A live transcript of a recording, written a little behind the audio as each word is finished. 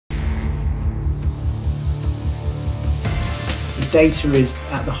data is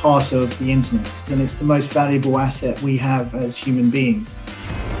at the heart of the internet, and it's the most valuable asset we have as human beings.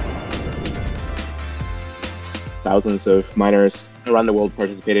 Thousands of miners around the world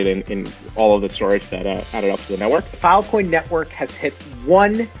participated in all of the storage that added up to the network. The Filecoin network has hit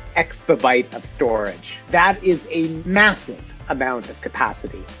 1 exabyte of storage. That is a massive amount of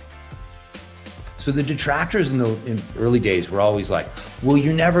capacity. So the detractors in the early days were always like, well,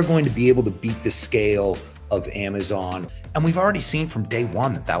 you're never going to be able to beat the scale of Amazon. And we've already seen from day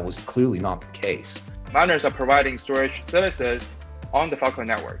one that that was clearly not the case. Miners are providing storage services on the Filecoin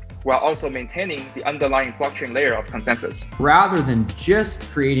network, while also maintaining the underlying blockchain layer of consensus. Rather than just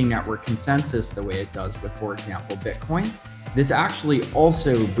creating network consensus the way it does with, for example, Bitcoin, this actually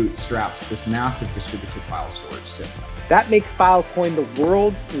also bootstraps this massive distributed file storage system. That makes Filecoin the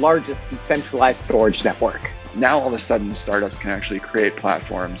world's largest decentralized storage network. Now all of a sudden startups can actually create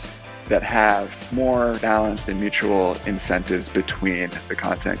platforms that have more balanced and mutual incentives between the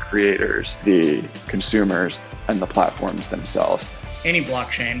content creators, the consumers, and the platforms themselves. Any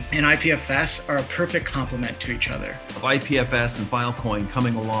blockchain and IPFS are a perfect complement to each other. IPFS and Filecoin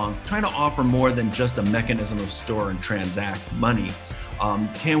coming along, trying to offer more than just a mechanism of store and transact money.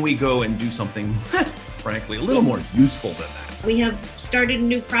 Can we go and do something, frankly, a little more useful than that? We have started a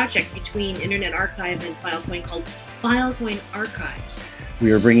new project between Internet Archive and Filecoin called Filecoin Archives.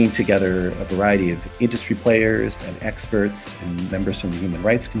 We are bringing together a variety of industry players and experts and members from the human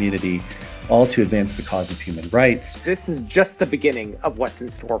rights community, all to advance the cause of human rights. This is just the beginning of what's in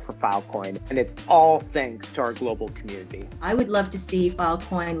store for Filecoin, and it's all thanks to our global community. I would love to see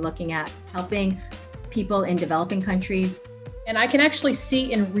Filecoin looking at helping people in developing countries. And I can actually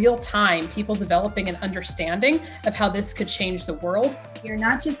see in real time people developing an understanding of how this could change the world. You're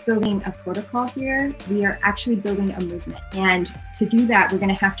not just building a protocol here, we are actually building a movement. And to do that, we're going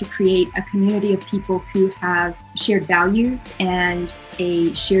to have to create a community of people who have shared values and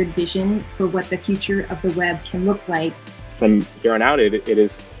a shared vision for what the future of the web can look like. From here on out, it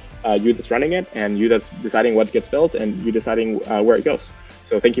is you that's running it, and you that's deciding what gets built, and you deciding where it goes.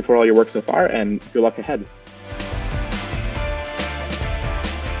 So thank you for all your work so far, and good luck ahead.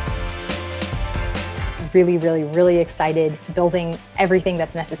 Really excited building everything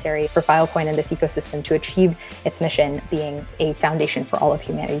that's necessary for Filecoin and this ecosystem to achieve its mission, being a foundation for all of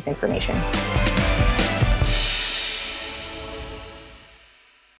humanity's information.